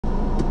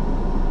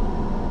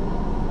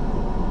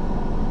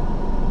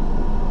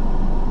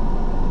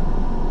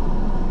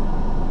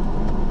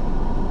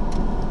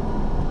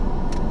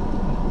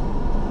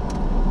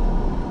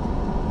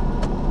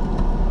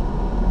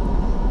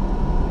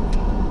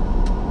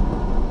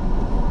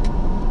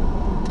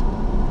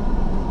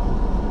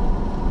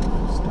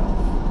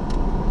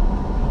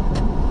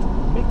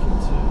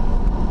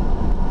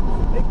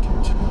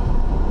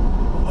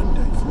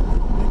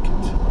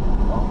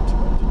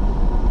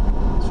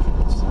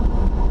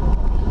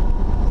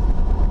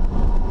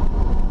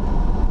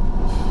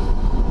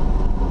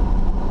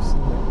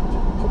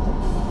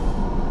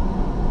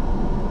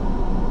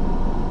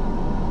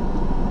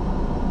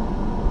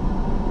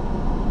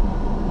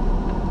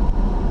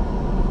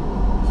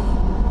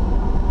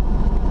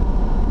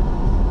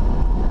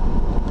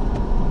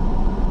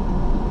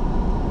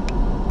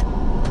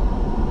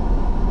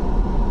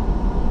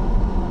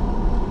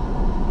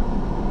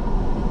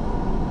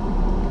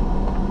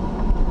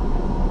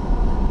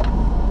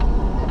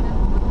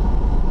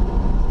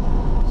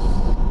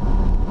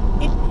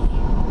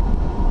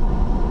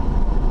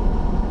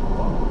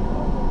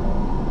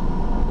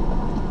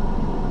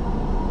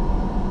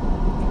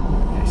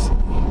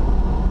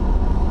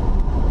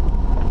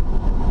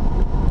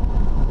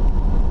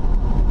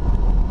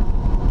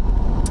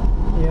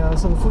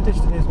So the footage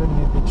today is going to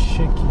be a bit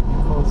shaky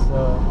because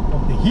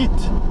of the heat.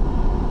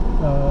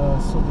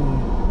 So the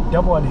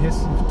double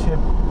adhesive tape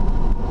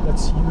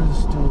that's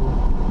used to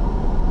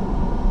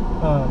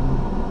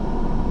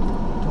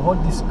hold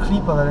this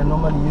clipper that I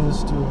normally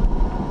use to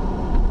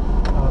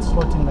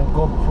slot in my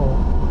GoPro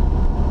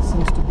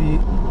seems to be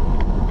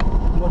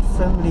not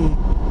firmly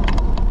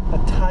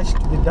attached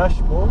to the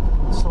dashboard,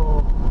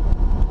 so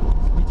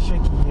it's a bit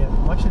shaky here.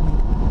 I'm actually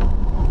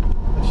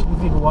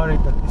even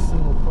worried that this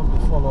thing will probably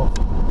fall off.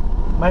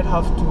 Might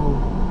have to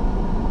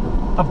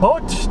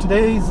abort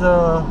today's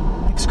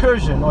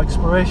excursion or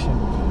exploration.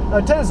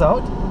 It turns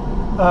out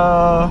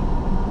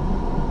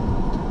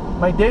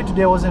my day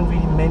today wasn't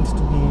really meant to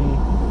be,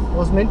 it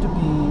was meant to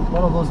be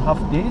one of those half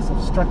days.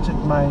 I've structured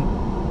my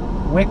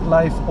work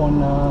life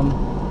on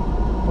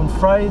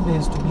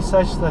Fridays to be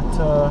such that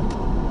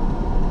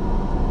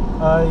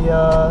I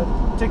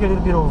take a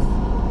little bit of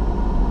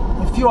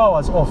a few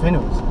hours off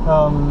anyways.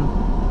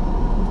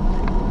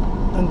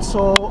 And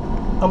so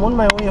I'm on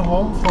my way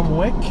home from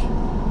work.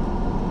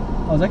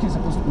 I was actually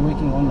supposed to be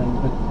working online,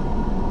 but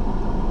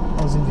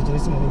I was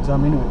invigilating an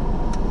exam anyway.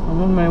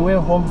 I'm on my way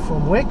home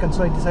from work, and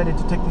so I decided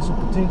to take this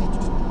opportunity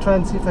to try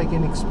and see if I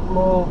can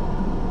explore.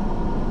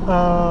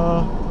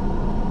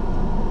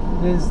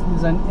 There's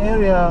an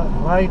area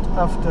right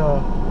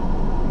after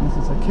this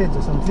is a cage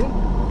or something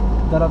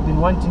that I've been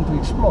wanting to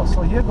explore.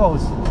 So here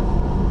goes.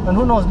 And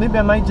who knows, maybe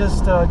I might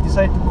just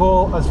decide to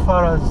go as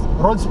far as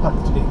Rhodes Park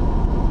today.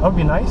 That would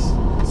be nice,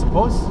 I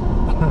suppose.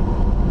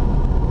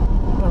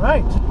 All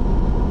right,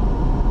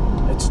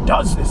 let's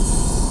do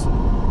this.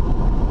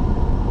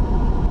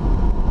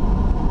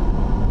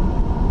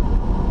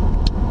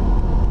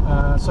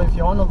 So if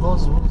you're one of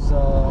those who's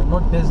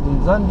not based in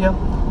Zambia,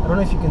 I don't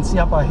know if you can see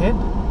up ahead,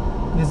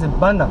 there's a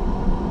banner.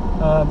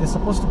 There's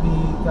supposed to be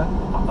the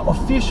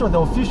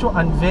official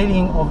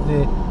unveiling of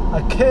the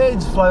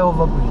Arcades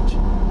Flyover Bridge,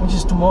 which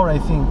is tomorrow, I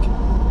think,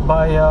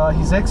 by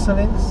His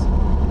Excellency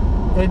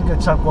Edgar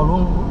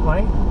Chakwalungu,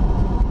 right?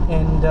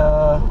 And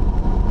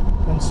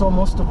so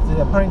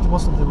apparently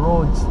most of the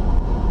roads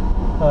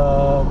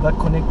that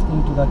connect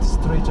into that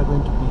stretch are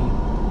going to be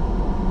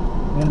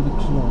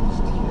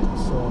closed here.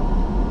 So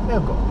there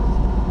you go.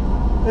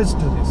 Let's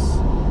do this.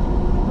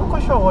 I'm not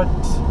quite sure what.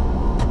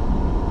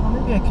 Or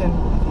maybe I think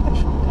I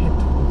should head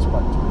towards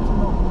back to it. I don't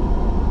know.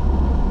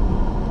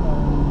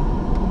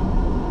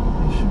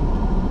 I should.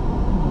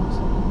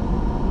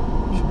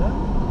 Should I?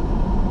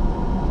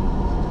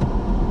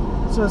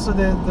 So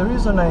the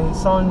reason I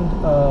sound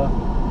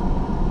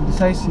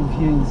decisive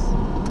here is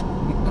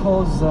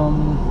because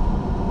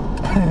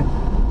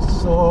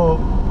so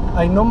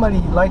I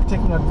normally like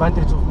taking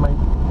advantage of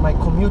my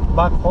commute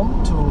back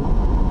home to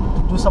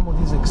do some of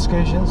these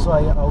excursions. So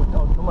I would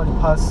normally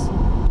pass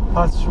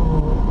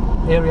through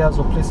areas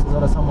or places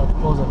that are somewhat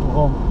closer to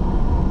home.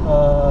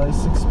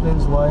 This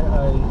explains why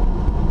I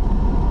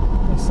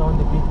sound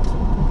a bit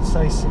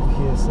decisive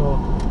here. So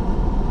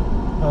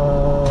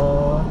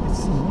let's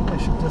see, maybe I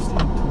should just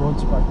head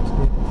towards back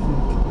today. I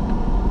think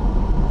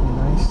would be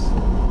nice.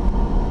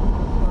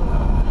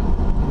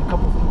 A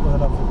couple of people that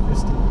have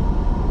requested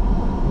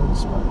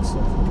roads back, so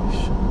I think I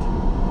should.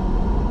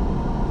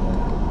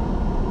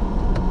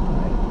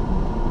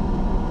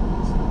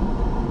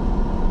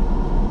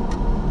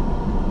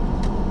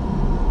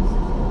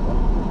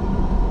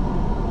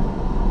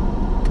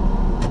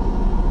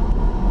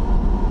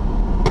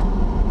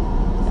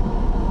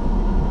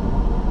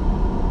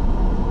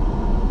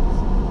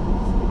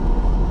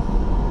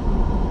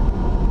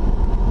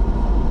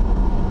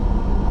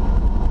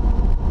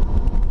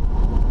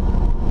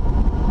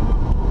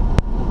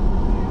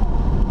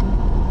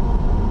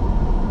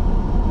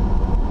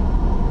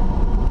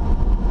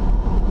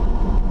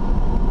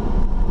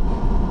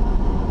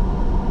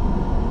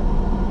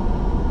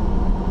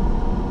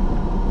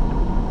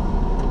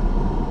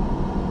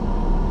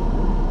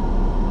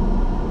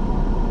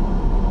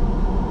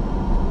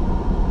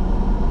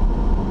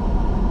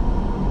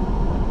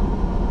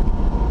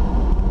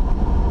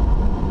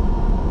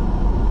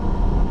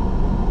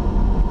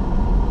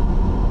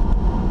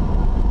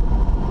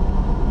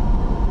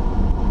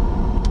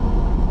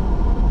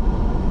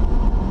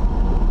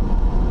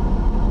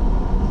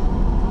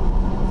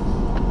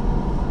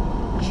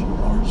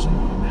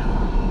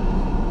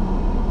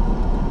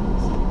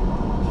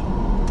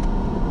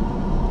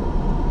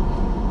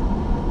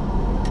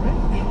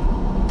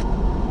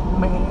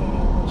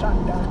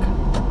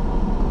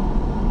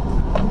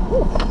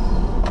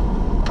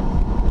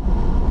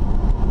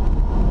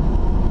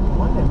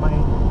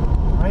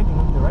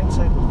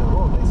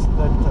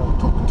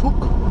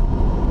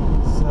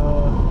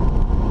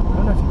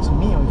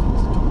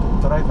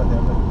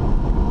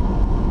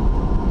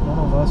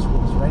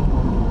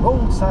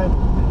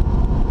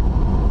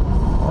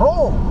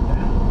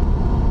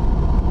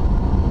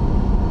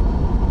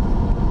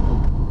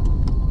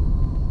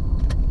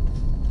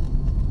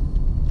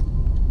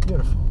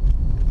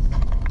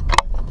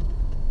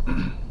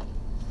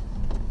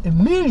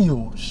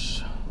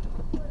 Emilio's.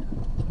 I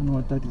don't know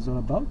what that is all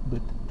about,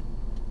 but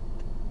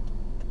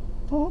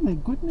oh my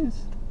goodness.